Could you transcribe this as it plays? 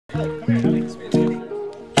Has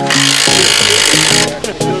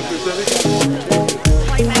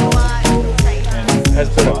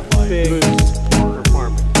been a big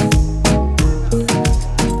requirement.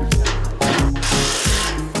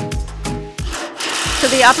 So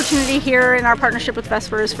the opportunity here in our partnership with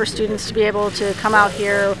Vesper is for students to be able to come out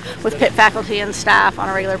here with Pitt faculty and staff on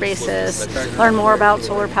a regular basis, learn more about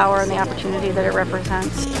solar power and the opportunity that it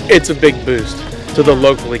represents. It's a big boost to the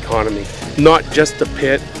local economy, not just the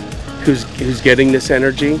Pitt who's getting this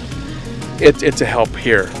energy. It's a help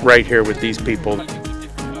here, right here with these people.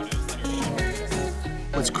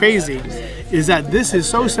 What's crazy is that this is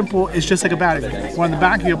so simple, it's just like a battery. One on the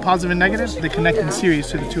back, you have positive and negative, they connect in series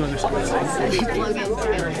to the two other spots.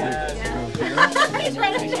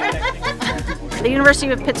 The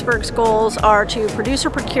University of Pittsburgh's goals are to produce or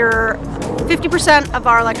procure 50% of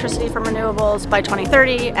our electricity from renewables by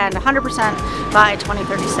 2030 and 100% by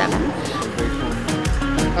 2037.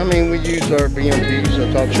 I mean, we use our BMPs, I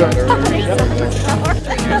talked about earlier.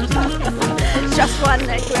 Just one,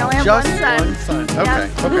 Nick. We only have one son. Okay,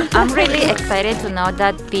 okay. I'm really excited to know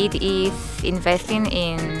that Pitt is investing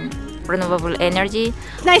in renewable energy.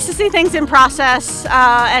 It's nice to see things in process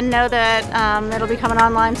and know that it'll be coming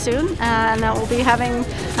online soon and that we'll be having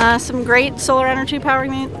some great solar energy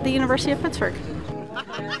powering the University of Pittsburgh.